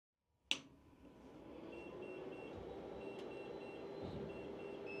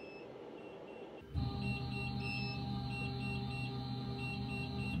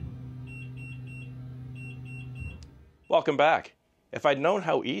Welcome back. If I'd known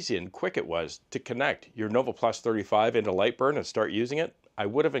how easy and quick it was to connect your Nova Plus 35 into Lightburn and start using it, I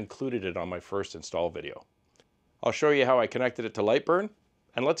would have included it on my first install video. I'll show you how I connected it to Lightburn,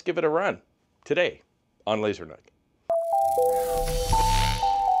 and let's give it a run today on LaserNut.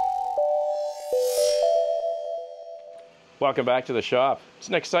 Welcome back to the shop. It's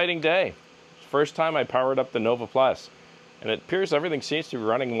an exciting day. First time I powered up the Nova Plus, and it appears everything seems to be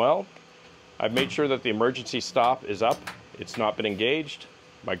running well. I've made sure that the emergency stop is up. It's not been engaged.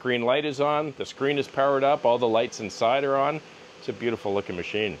 My green light is on. The screen is powered up. All the lights inside are on. It's a beautiful looking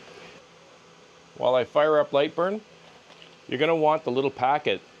machine. While I fire up Lightburn, you're going to want the little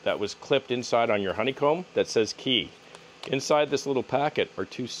packet that was clipped inside on your honeycomb that says key. Inside this little packet are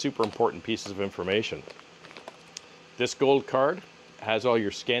two super important pieces of information. This gold card has all your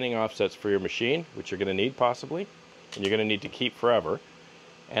scanning offsets for your machine, which you're going to need possibly, and you're going to need to keep forever.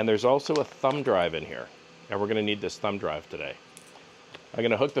 And there's also a thumb drive in here, and we're going to need this thumb drive today. I'm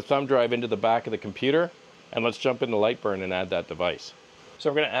going to hook the thumb drive into the back of the computer, and let's jump into Lightburn and add that device. So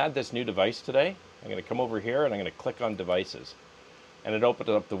we're going to add this new device today. I'm going to come over here and I'm going to click on devices. And it opens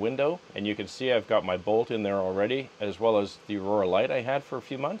up the window, and you can see I've got my bolt in there already, as well as the Aurora light I had for a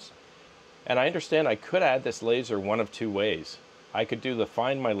few months. And I understand I could add this laser one of two ways. I could do the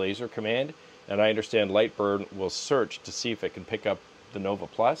find my laser command, and I understand Lightburn will search to see if it can pick up the Nova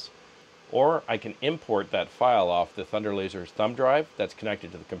Plus, or I can import that file off the Thunder Laser's thumb drive that's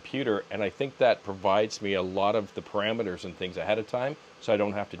connected to the computer, and I think that provides me a lot of the parameters and things ahead of time, so I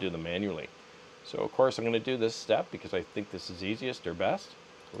don't have to do them manually. So of course I'm going to do this step because I think this is easiest or best.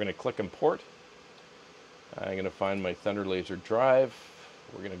 We're going to click import. I'm going to find my Thunder Laser drive.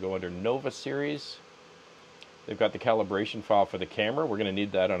 We're going to go under Nova series. They've got the calibration file for the camera. We're going to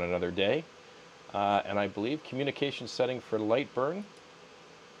need that on another day. And I believe communication setting for Lightburn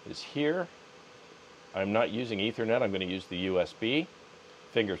is here. I'm not using Ethernet. I'm going to use the USB.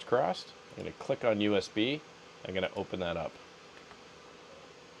 Fingers crossed. I'm going to click on USB. I'm going to open that up.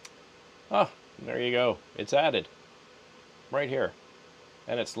 Oh, there you go. It's added right here.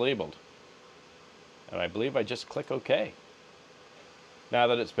 And it's labeled. And I believe I just click OK. Now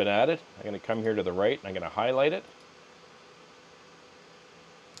that it's been added, I'm going to come here to the right and I'm going to highlight it.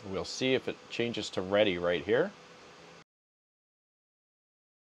 We'll see if it changes to ready right here.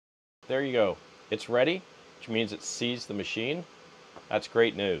 There you go. It's ready, which means it sees the machine. That's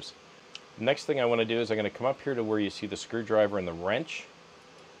great news. The next thing I want to do is I'm going to come up here to where you see the screwdriver and the wrench.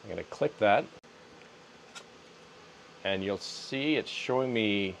 I'm going to click that. And you'll see it's showing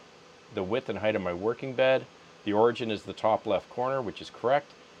me the width and height of my working bed. The origin is the top left corner, which is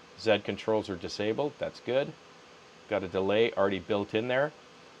correct. Z controls are disabled. That's good. Got a delay already built in there.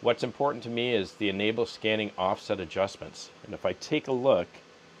 What's important to me is the enable scanning offset adjustments. And if I take a look,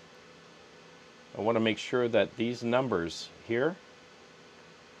 I want to make sure that these numbers here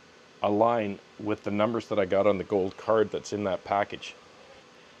align with the numbers that I got on the gold card that's in that package.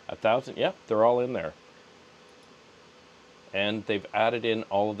 1,000, yep, they're all in there. And they've added in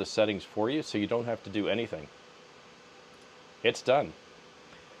all of the settings for you, so you don't have to do anything. It's done.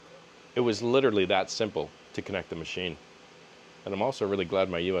 It was literally that simple to connect the machine. And I'm also really glad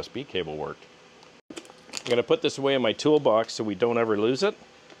my USB cable worked. I'm going to put this away in my toolbox so we don't ever lose it.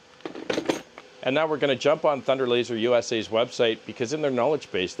 And now we're going to jump on Thunder Laser USA's website, because in their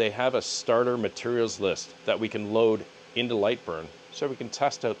knowledge base they have a starter materials list that we can load into Lightburn so we can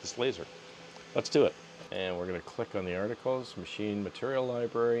test out this laser. Let's do it. And we're going to click on the articles, machine material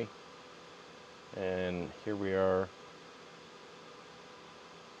library, and here we are.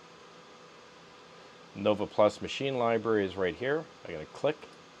 Nova Plus machine library is right here. I'm going to click.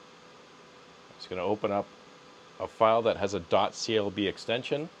 It's going to open up a file that has a .clb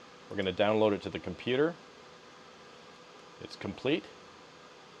extension. We're going to download it to the computer. It's complete.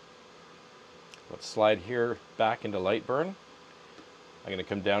 Let's slide here back into Lightburn. I'm going to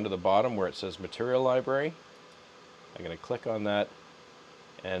come down to the bottom where it says material library. I'm going to click on that,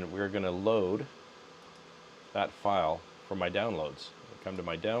 and we're going to load that file from my downloads. I'll come to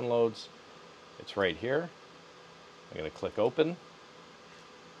my downloads. It's right here. I'm going to click open,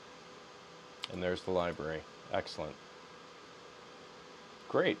 and there's the library. Excellent.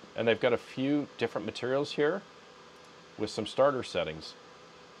 Great. And they've got a few different materials here with some starter settings.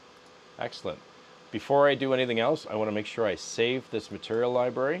 Excellent. Before I do anything else, I want to make sure I save this material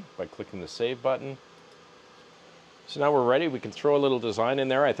library by clicking the save button. So now we're ready. We can throw a little design in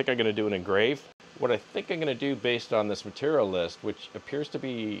there. I think I'm going to do an engrave. What I think I'm going to do based on this material list, which appears to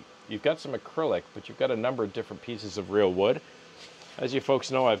be, you've got some acrylic, but you've got a number of different pieces of real wood. As you folks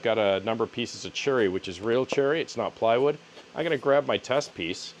know, I've got a number of pieces of cherry, which is real cherry. It's not plywood. I'm going to grab my test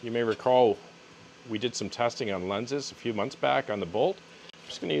piece. You may recall We did some testing on lenses a few months back on the bolt. I'm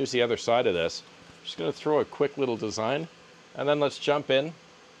just going to use the other side of this. I'm just going to throw a quick little design, and then let's jump in,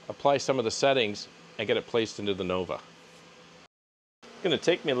 apply some of the settings, and get it placed into the Nova. It's going to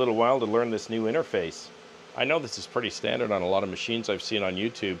take me a little while to learn this new interface. I know this is pretty standard on a lot of machines I've seen on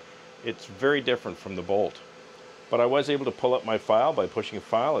YouTube. It's very different from the bolt. But I was able to pull up my file by pushing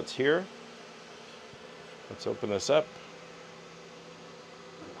File. It's here. Let's open this up.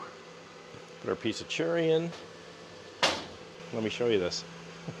 Put our piece of cherry in. Let me show you this.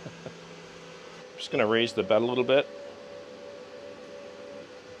 I'm just going to raise the bed a little bit.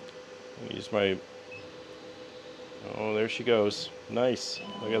 Use my... Oh, there she goes. Nice.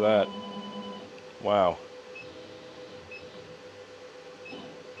 Look at that. Wow.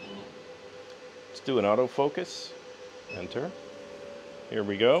 Let's do an autofocus. Enter. Here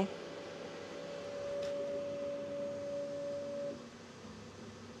we go.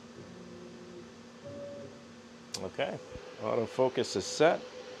 Okay, autofocus is set.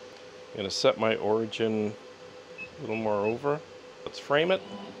 I'm going to set my origin a little more over. Let's frame it.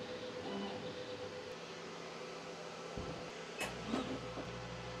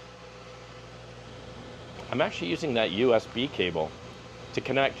 I'm actually using that USB cable to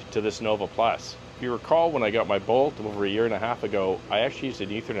connect to this Nova Plus. If you recall, when I got my bolt over 1.5 years ago, I actually used an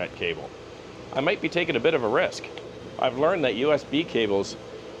Ethernet cable. I might be taking a bit of a risk. I've learned that USB cables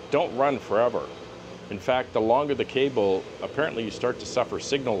don't run forever. In fact, the longer the cable, apparently you start to suffer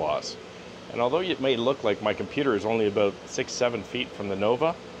signal loss. And although it may look like my computer is only about 6-7 feet from the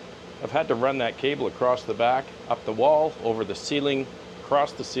Nova, I've had to run that cable across the back, up the wall, over the ceiling,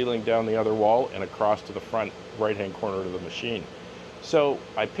 across the ceiling, down the other wall, and across to the front right-hand corner of the machine. So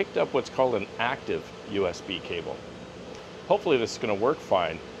I picked up what's called an active USB cable. Hopefully this is going to work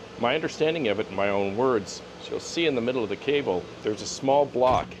fine. My understanding of it in my own words, so you'll see in the middle of the cable, there's a small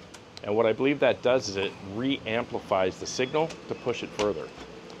block. And what I believe that does is it re-amplifies the signal to push it further.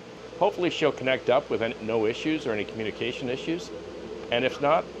 Hopefully she'll connect up with no issues or any communication issues. And if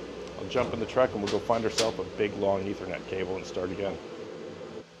not, I'll jump in the truck and we'll go find ourselves a big long Ethernet cable and start again.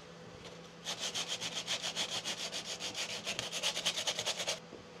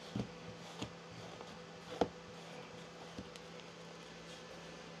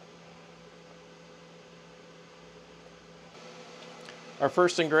 Our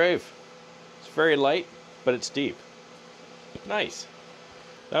first Engrave. It's very light, but it's deep. Nice.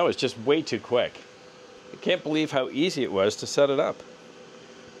 That was just way too quick. I can't believe how easy it was to set it up.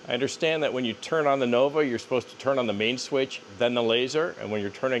 I understand that when you turn on the Nova, you're supposed to turn on the main switch, then the laser, and when you're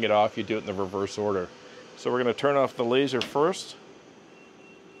turning it off, you do it in the reverse order. So we're going to turn off the laser first,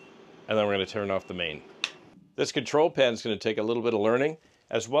 and then we're going to turn off the main. This control pan is going to take a little bit of learning,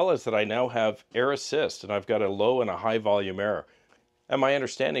 as well as that I now have air assist, and I've got a low and a high volume air. And my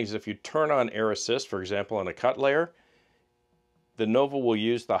understanding is if you turn on air assist, for example, on a cut layer, the Nova will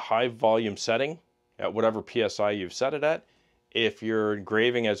use the high volume setting at whatever PSI you've set it at. If you're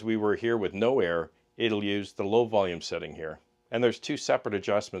engraving as we were here with no air, it'll use the low volume setting here. And there's 2 separate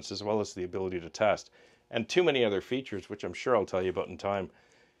adjustments as well as the ability to test. And too many other features, which I'm sure I'll tell you about in time.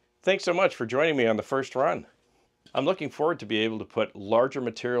 Thanks so much for joining me on the first run. I'm looking forward to be able to put larger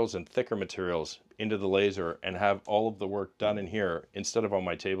materials and thicker materials into the laser and have all of the work done in here instead of on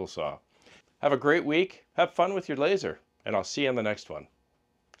my table saw. Have a great week, have fun with your laser, and I'll see you on the next one.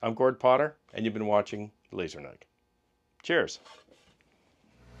 I'm Gord Potter, and you've been watching Laser Nug. Cheers.